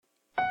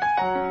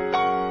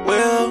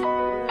Will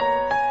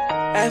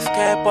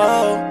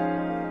Xcapo,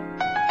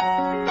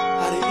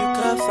 how do you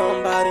cut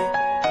somebody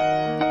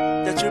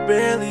that you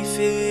barely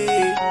see?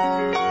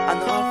 I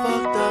know I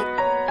fucked up,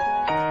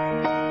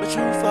 but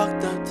you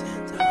fucked up 10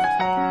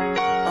 times.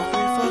 I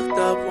only fucked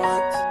up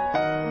once.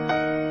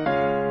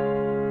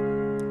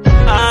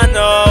 I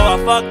know I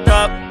fucked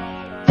up.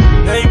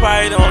 Now you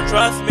probably don't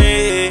trust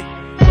me.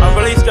 I'm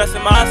really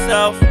stressing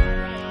myself,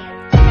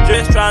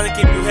 just trying to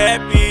keep you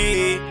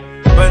happy.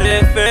 But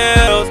it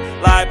feels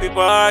like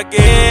people are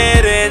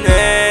getting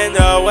in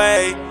the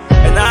way.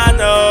 And I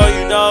know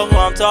you know who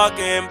I'm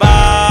talking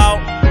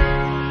about.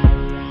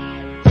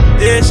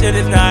 This shit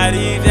is not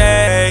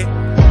easy.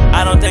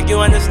 I don't think you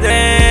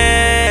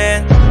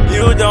understand.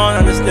 You don't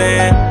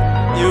understand.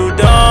 You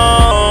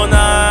don't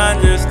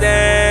understand.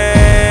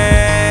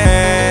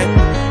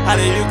 How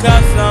do you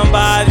cut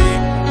somebody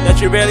that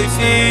you barely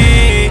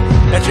see?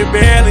 That you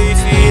barely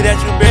see,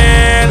 that you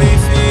barely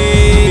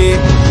see.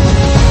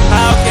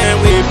 How can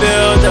we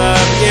build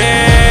up,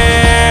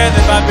 yeah,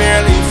 if I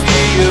barely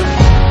see you?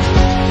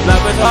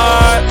 Love is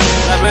hard,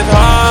 love is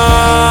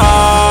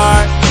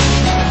hard.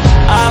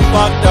 I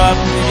fucked up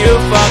and you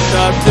fucked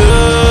up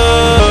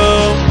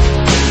too,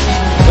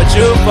 but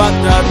you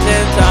fucked up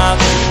 10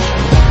 times.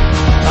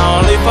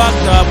 I only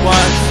fucked up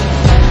once.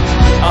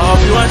 I hope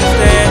you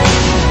understand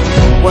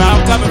where I'm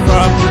coming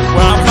from,